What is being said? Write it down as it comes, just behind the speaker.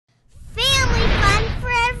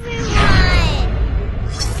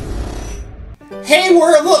Hey,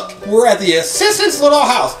 we're at the assistant's little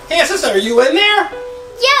house. Hey, assistant, are you in there?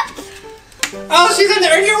 Yep. Oh, she's in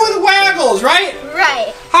there. And you're with Waggles, right?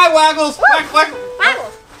 Right. Hi, Waggles.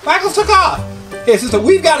 Waggles. Waggles took off. Hey, assistant,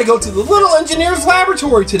 we've got to go to the little engineer's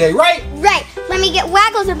laboratory today, right? Right. Let me get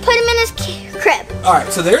Waggles and put him in his crib. All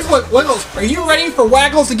right, so there's Waggles. Are you ready for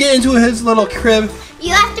Waggles to get into his little crib?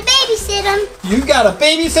 You have to babysit him. You've got to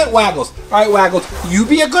babysit Waggles. All right, Waggles, you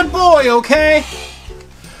be a good boy, okay?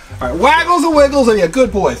 All right, Waggles and Wiggles are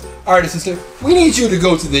good boys. All right, assistant, we need you to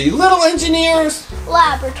go to the little engineer's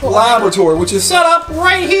laboratory, which is set up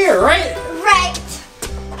right here, right? Right.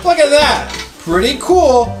 Look at that. Pretty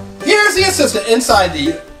cool. Here's the assistant inside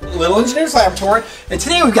the little engineer's laboratory, and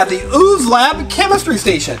today we've got the Ooze Lab chemistry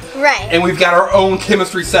station. Right. And we've got our own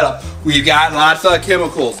chemistry setup. We've got lots of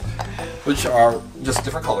chemicals, which are just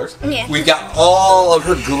different colors. Yeah. We've got all of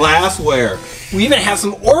her glassware. We even have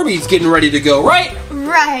some Orbeez getting ready to go, right?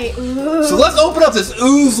 Right. So let's open up this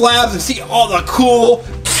Ooze Labs and see all the cool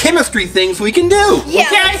chemistry things we can do. Yeah,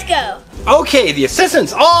 okay? let's go. Okay, the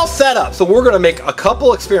assistant's all set up, so we're gonna make a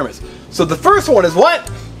couple experiments. So the first one is what?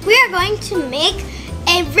 We are going to make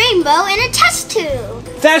a rainbow in a test tube.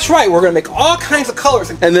 That's right, we're gonna make all kinds of colors.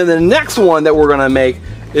 And then the next one that we're gonna make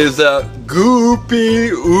is a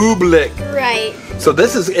goopy oobleck. Right. So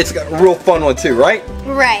it's a real fun one too, right?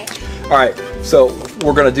 Right. All right, so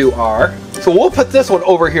we're gonna do so we'll put this one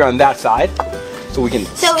over here on that side, so we can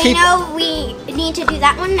So we know we need to do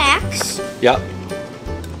that one next. Yep.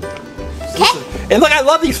 Okay. And look, I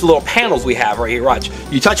love these little panels we have right here. Watch,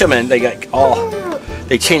 you touch them and they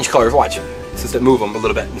they change colors. Watch, just to move them a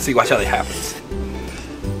little bit and see. Watch how that happens.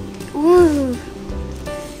 Ooh.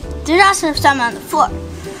 There's also some on the floor.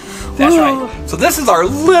 That's right. So this is our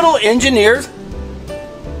little engineer's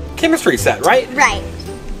chemistry set, right? Right.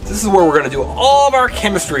 This is where we're going to do all of our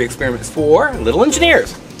chemistry experiments for little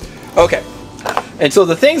engineers. Okay. And so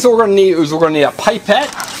the things that we're going to need is we're going to need a pipette.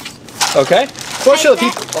 Okay. So I'll show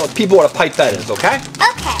the people what a pipette is. Okay.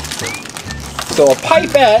 Okay. So a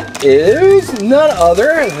pipette is none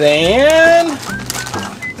other than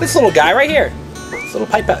this little guy right here. This little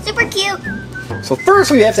pipette. Super cute. So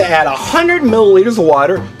first we have to add 100 milliliters of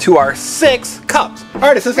water to our 6 cups. All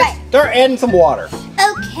right, assistant, they're adding some water.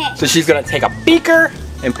 Okay. So she's gonna take a beaker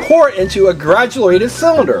and pour it into a graduated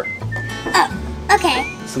cylinder. Oh,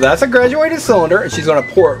 okay. So that's a graduated cylinder, and she's gonna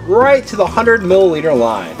pour it right to the 100 milliliter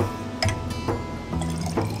line.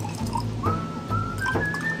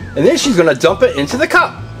 And then she's gonna dump it into the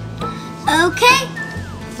cup. Okay.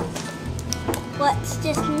 Let's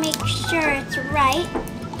just make sure it's right.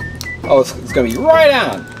 Oh, it's gonna be right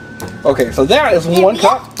on. Okay, so that is 1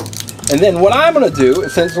 cup. And then what I'm gonna do,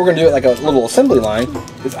 since we're gonna do it like a little assembly line,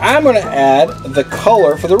 is I'm gonna add the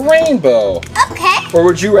color for the rainbow. Okay. Or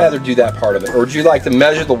would you rather do that part of it? Or would you like to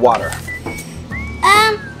measure the water?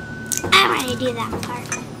 I want to do that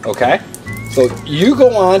part. Okay. So you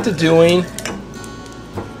go on to doing,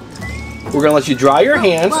 we're gonna let you dry your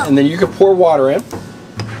hands, and then you can pour water in.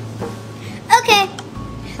 Okay.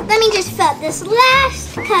 Let me just fill this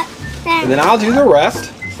last cup. And then I'll do the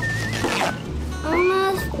rest.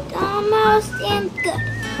 Almost, and good.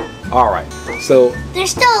 All right. So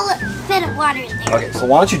there's still a bit of water in there. okay. So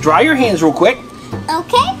why don't you dry your hands real quick?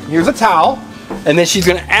 Okay. Here's a towel, and then she's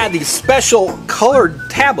gonna add these special colored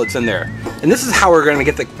tablets in there, and this is how we're gonna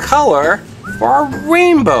get the color for our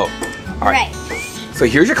rainbow. All right. So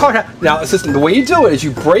here's your color. Now, assistant, the way you do it is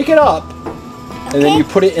you break it up, and then you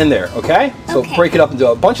put it in there. Okay. So break it up into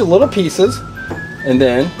a bunch of little pieces, and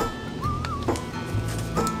then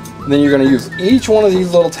you're going to use each one of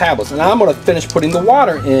these little tablets. And I'm going to finish putting the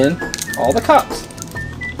water in all the cups.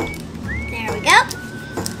 There we go.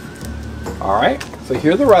 All right. So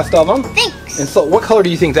here are the rest of them. Thanks. And so what color do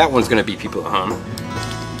you think that one's going to be, people at home?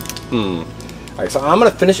 All right. So I'm going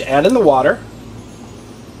to finish adding the water.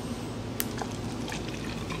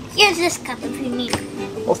 Here's this cup if you need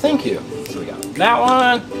it. Well, thank you. So we got that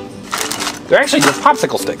one. They're actually just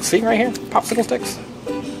popsicle sticks. See right here? Popsicle sticks.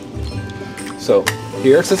 So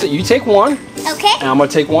here, since you take one. Okay. And I'm going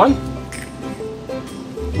to take one.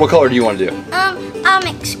 What color do you want to do? I'll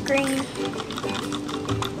mix green.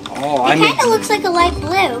 Oh, it kind of looks like a light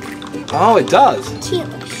blue. Oh, it does.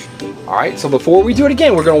 Tealish. All right, so before we do it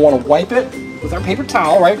again, we're going to want to wipe it with our paper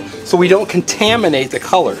towel, right? So we don't contaminate the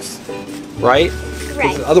colors, right?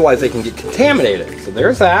 Right. Otherwise, they can get contaminated. So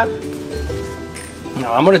there's that.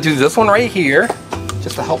 Now I'm going to do this one right here,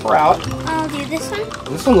 just to help her out. I'll do this one.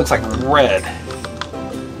 This one looks like red.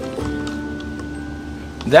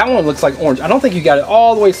 That one looks like orange. I don't think you got it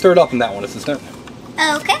all the way stirred up in that one, assistant.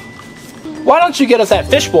 Okay. Why don't you get us that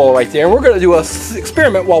fishbowl right there, and we're going to do an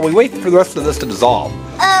experiment while we wait for the rest of this to dissolve.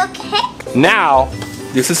 Okay. Now,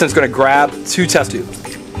 the assistant's gonna grab 2 test tubes.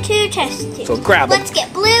 2 test tubes. So grab them. Let's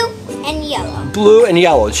get blue and yellow. Blue and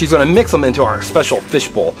yellow. And she's gonna mix them into our special fish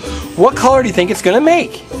bowl. What color do you think it's gonna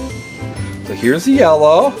make? So here's the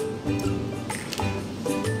yellow.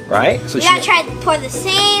 Right? So you gotta try to pour the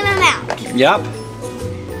same amount. Yep.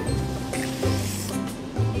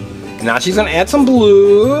 Now she's gonna add some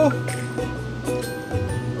blue.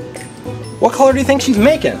 What color do you think she's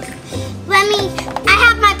making? I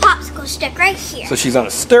have my popsicle stick right here. So she's gonna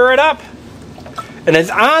stir it up. And it's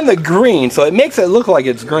on the green, so it makes it look like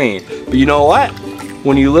it's green. But you know what?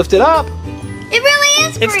 When you lift it up, it really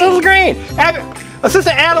is green. It's still green. Let's just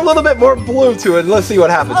add a little bit more blue to it and let's see what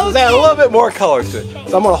happens. Okay. Let's add a little bit more color to it.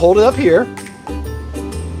 So I'm gonna hold it up here.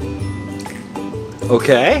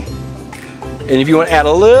 Okay. And if you want to add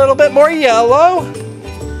a little bit more yellow.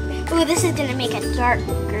 Ooh, this is gonna make a dark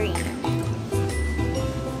green.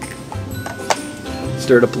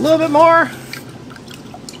 Stir it up a little bit more.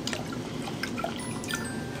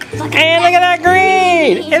 Look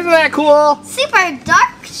Super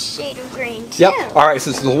dark shade of green too. Yep. All right.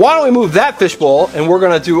 So why don't we move that fish bowl and we're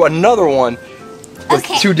gonna do another one with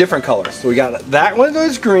 2 different colors. So we got that one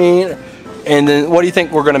that's green, and then what do you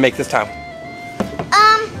think we're gonna make this time?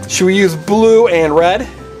 Should we use blue and red?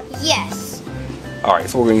 Yes. All right.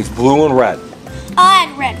 So we're gonna use blue and red. I'll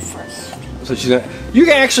add red first. So she's gonna. You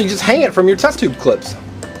can actually just hang it from your test tube clips.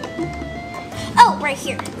 Oh, right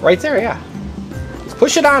here. Right there. Yeah. Just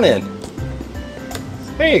push it on in.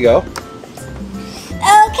 There you go.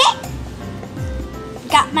 Okay.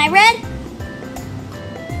 Got my red.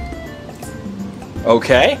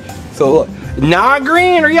 Okay. So look, not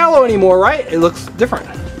green or yellow anymore, right? It looks different.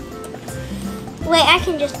 Wait, I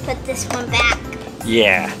can just put this one back.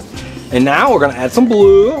 Yeah. And now we're gonna add some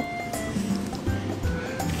blue.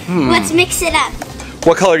 Let's mix it up.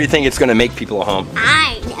 What color do you think it's gonna make people at home?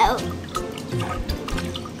 I know.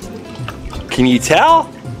 Can you tell?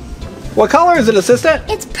 What color is it, assistant?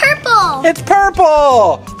 It's purple. It's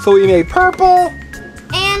purple! So we made purple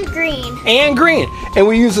And green. and green. And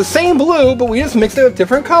we use the same blue, but we just mixed it with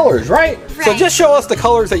different colors, right? So Right. just show us the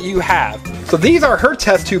colors that you have. So these are her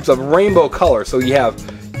test tubes of rainbow colors. So you have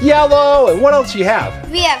yellow, and what else do you have?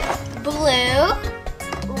 We have blue,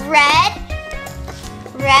 red,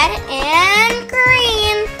 and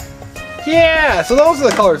green. Yeah, so those are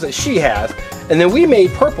the colors that she has. And then we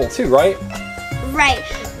made purple too, right? Right.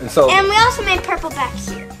 And so And we also made purple back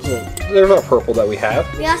here. there's our purple that we have.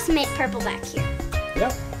 We also made purple back here.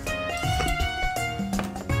 Yep.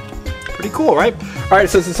 Pretty cool, right? All right,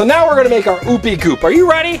 so now we're gonna make our oopie goop. Are you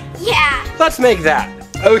ready? Yeah. Let's make that.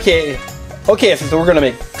 Okay, so we're gonna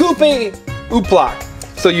make goopy ooplok.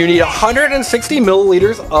 So you need 160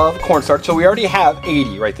 milliliters of cornstarch. So we already have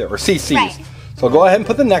 80 right there, or cc's. Right. So go ahead and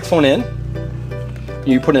put the next one in.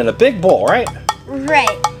 You put it in a big bowl, right? Right.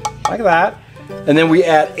 Like that. And then we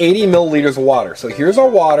add 80 milliliters of water. So here's our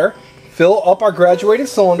water. Fill up our graduated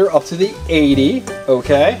cylinder up to the 80,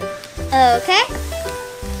 okay? Okay.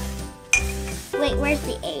 Wait, where's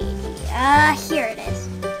the 80? Here it is.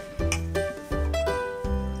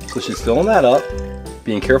 So she's filling that up,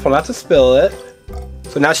 being careful not to spill it.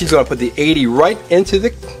 So now she's gonna put the 80 right into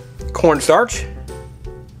the cornstarch.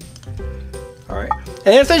 All right.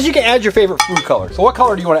 And it says you can add your favorite food color. So what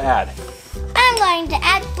color do you want to add? I'm going to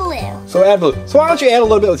add blue. So add blue. So why don't you add a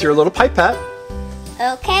little bit with your little pipette?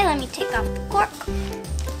 Okay, let me take off the cork.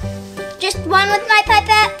 Just one with my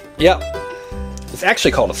pipette? Yep. It's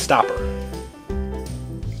actually called a stopper.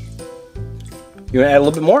 You want to add a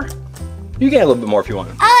little bit more? You can add a little bit more if you want.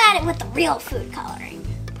 I'll add it with the real food coloring.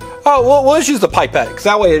 Oh, well, we'll just use the pipette, because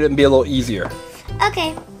that way it'll be a little easier.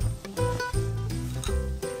 Okay.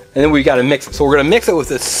 And then we got to mix it. So we're going to mix it with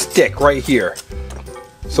this stick right here.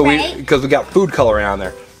 So Right. because we got food coloring on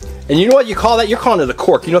there. And you know what you call that? You're calling it a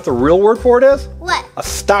cork. You know what the real word for it is? What? A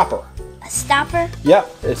stopper. A stopper? Yep,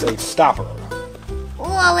 it's a stopper.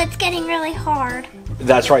 Whoa, it's getting really hard.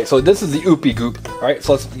 That's right. So this is the oopie goop. All right,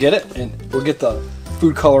 so let's get it, and we'll get the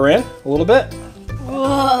food color in a little bit.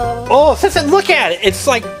 Whoa. Oh, Sissy, look at it. It's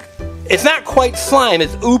like, it's not quite slime.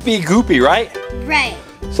 It's oopie goopy, right? Right.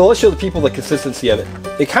 So let's show the people the consistency of it.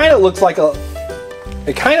 It kind of looks like a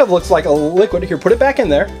liquid. Here, put it back in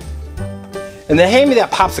there. And then hand me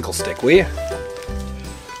that popsicle stick, will you?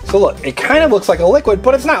 So look, it kind of looks like a liquid,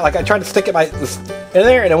 but it's not. Like I tried to stick it in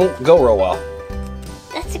there and it won't go real well.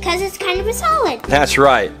 That's because it's kind of a solid. That's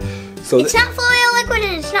right. So It's not fully a liquid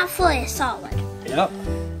and it's not fully a solid. Yep.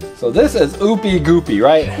 So this is oopie goopy,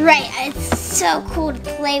 right? Right. It's so cool to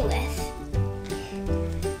play with.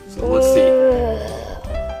 So let's see.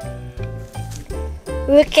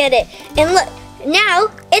 Look at it. And look, now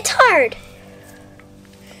it's hard.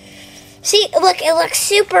 See, look, it looks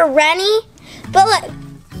super runny, but look,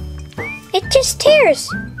 it just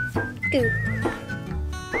tears. Ooh.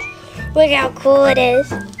 Look how cool it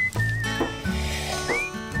is.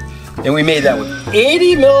 And we made that with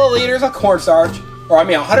 80 milliliters of cornstarch, or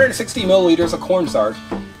 160 milliliters of cornstarch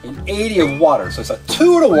and 80 of water. So it's a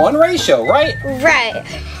 2-to-1 ratio, right? Right.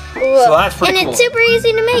 So that's pretty cool. And it's super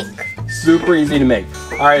easy to make. Super easy to make.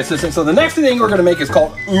 All right, so the next thing we're gonna make is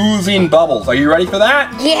called oozing bubbles. Are you ready for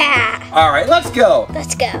that? Yeah. All right, let's go.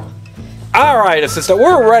 Let's go. All right, assistant,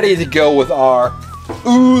 we're ready to go with our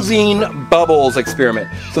oozing bubbles experiment.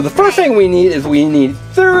 So the first thing we need is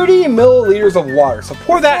 30 milliliters of water. So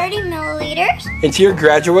pour that 30 milliliters into your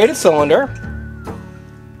graduated cylinder.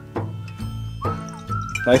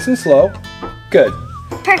 Nice and slow. Good.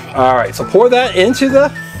 Perfect. All right, so pour that into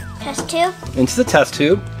the Test tube. test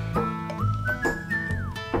tube.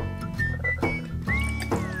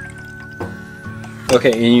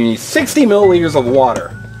 Okay, and you need 60 milliliters of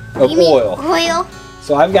water, of oil. Oil.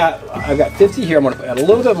 So I've got 50 here. I'm going to add a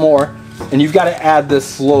little bit more, and you've got to add this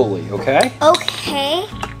slowly, okay? Okay.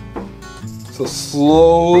 So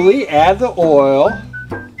slowly add the oil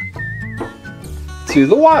to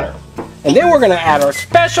the water. And then we're going to add our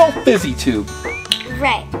special fizzy tube.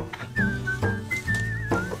 Right.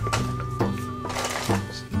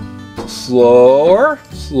 Slower,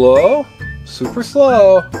 slow, super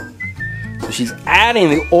slow. So she's adding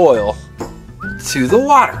the oil to the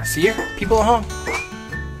water. See here, people at home?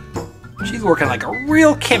 She's working like a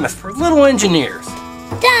real chemist for little engineers.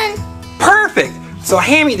 Done. Perfect. So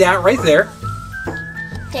hand me that right there.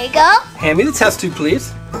 There you go. Hand me the test tube,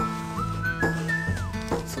 please.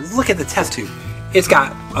 So look at the test tube. It's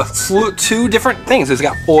got two different things. It's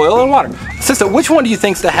got oil and water. Sister, which one do you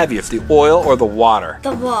think's the heaviest, the oil or the water?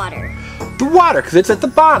 The water. The water, because it's at the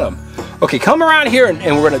bottom. Okay, come around here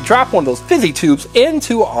and we're going to drop one of those fizzy tubes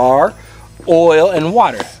into our oil and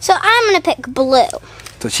water. So I'm going to pick blue.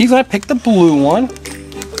 So she's going to pick the blue one.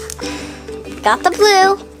 Got the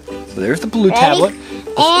blue. So there's the blue Ready? tablet.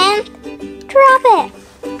 And drop it.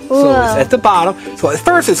 So it's at the bottom. So at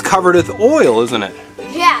first it's covered with oil, isn't it?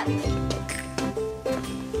 Yeah.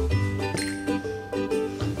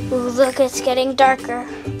 Ooh, look, it's getting darker.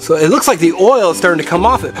 So it looks like the oil is starting to come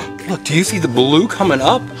off it. Look, do you see the blue coming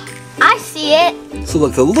up? I see it. So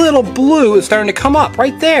look, the little blue is starting to come up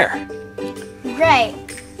right there. Right.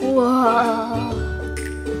 Whoa.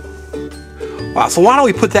 Wow, so why don't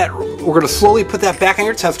we put that, we're going to slowly put that back in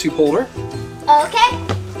your test tube holder.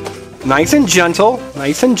 Okay. Nice and gentle,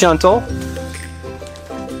 nice and gentle.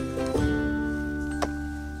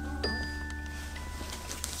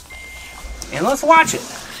 And let's watch it.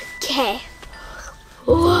 Okay.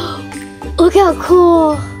 Whoa. Look how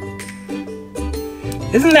cool.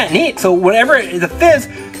 Isn't that neat? So whenever the fizz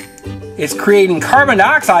is creating carbon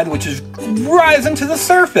dioxide, which is rising to the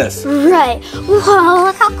surface. Right. Whoa,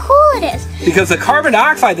 look how cool it is. Because the carbon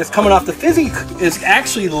dioxide that's coming off the fizzy is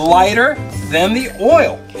actually lighter than the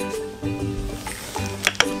oil.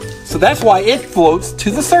 So that's why it floats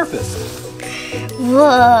to the surface.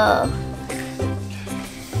 Whoa.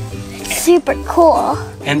 Super cool.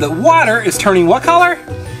 And the water is turning what color?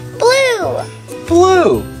 Blue.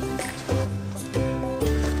 Blue.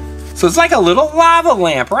 So it's like a little lava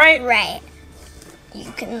lamp, right? Right.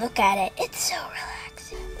 You can look at it. It's so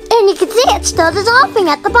relaxing. And you can see it's still dissolving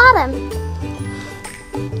at the bottom.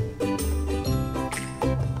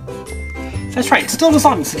 That's right, it's still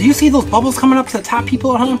dissolving. So do you see those bubbles coming up to the top,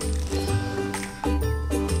 people at home?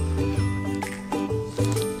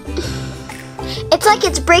 It's like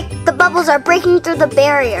the bubbles are breaking through the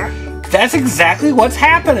barrier. That's exactly what's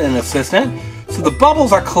happening, assistant. So the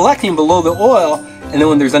bubbles are collecting below the oil, and then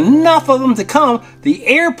when there's enough of them to come, the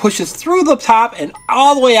air pushes through the top and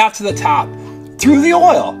all the way out to the top, through the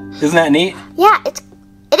oil. Isn't that neat? Yeah, it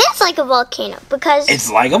is like a volcano because It's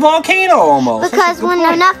like a volcano almost. because when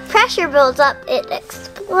enough pressure builds up, it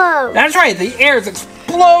explodes. That's right, the air is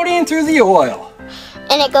exploding through the oil.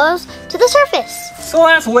 And it goes to the surface. So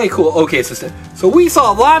that's way cool. Okay, assistant. So we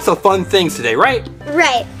saw lots of fun things today, right?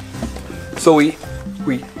 Right. So we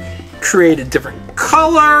created different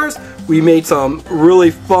colors. We made some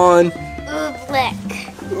really fun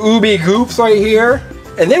ooby goops right here.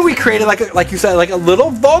 And then we created, like you said, like a little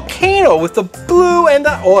volcano with the blue and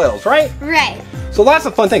the oils, right? Right. So lots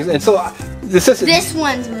of fun things. And so This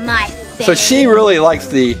one's my favorite. So she really likes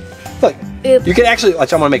the, look, you can actually,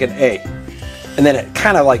 like, I'm gonna make an A. And then it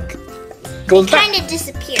kind of like goes back. Kind of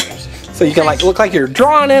disappears. So you can like look like you're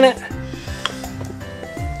drawing in it.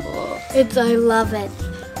 I love it.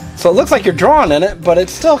 So it looks like you're drawing in it, but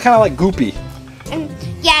it's still kind of like goopy.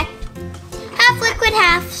 Yeah, half liquid,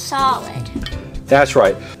 half solid. That's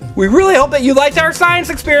right. We really hope that you liked our science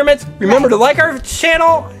experiments. Remember to like our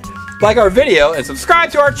channel, like our video, and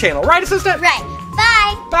subscribe to our channel. Right, assistant? Right.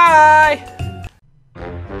 Bye. Bye.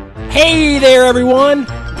 Hey there, everyone.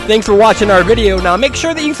 Thanks for watching our video. Now make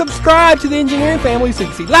sure that you subscribe to the engineering family so you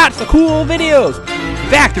can see lots of cool videos. In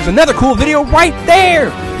fact, there's another cool video right there.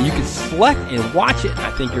 You can select and watch it.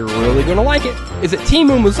 I think you're really going to like it. Is it Team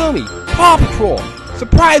Umizoomi, Paw Patrol,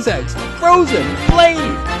 Surprise Eggs, Frozen, Blade,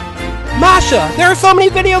 Masha? There are so many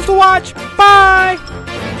videos to watch. Bye.